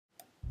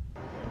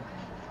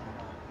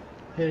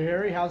Hey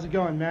Harry, how's it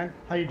going, man?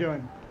 How you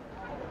doing?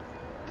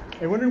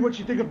 Hey, wondering what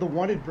you think of the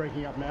Wanted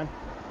breaking up, man.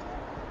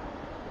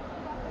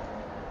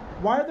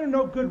 Why are there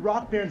no good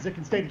rock bands that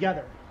can stay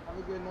together? Have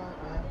a good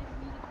night, man.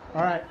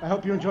 All right, I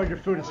hope you enjoyed your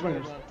food at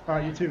Swingers. All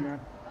right, you too, man.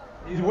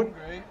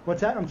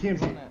 What's that? I'm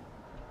TMZ.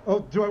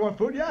 Oh, do I want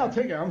food? Yeah, I'll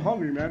take it. I'm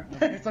hungry, man.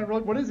 It's not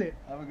really. What is it?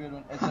 Have a good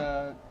one. It's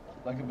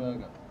like a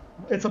burger.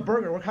 It's a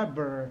burger. What kind of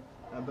burger?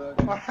 A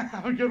burger. All right,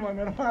 have a good one,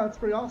 man. Wow, that's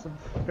pretty awesome.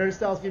 Harry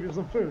Styles gave you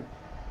some food.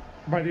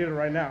 Might eat it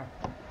right now.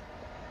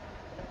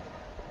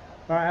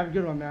 All right, have a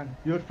good one, man.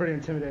 You look pretty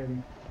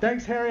intimidating.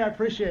 Thanks, Harry. I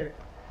appreciate it.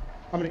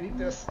 I'm gonna eat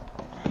this.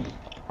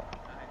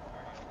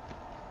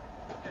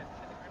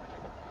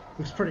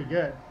 Looks pretty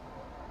good.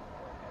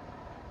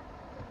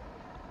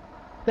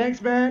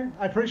 Thanks, man.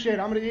 I appreciate it.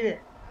 I'm gonna eat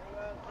it.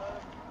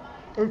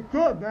 It's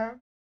good, man.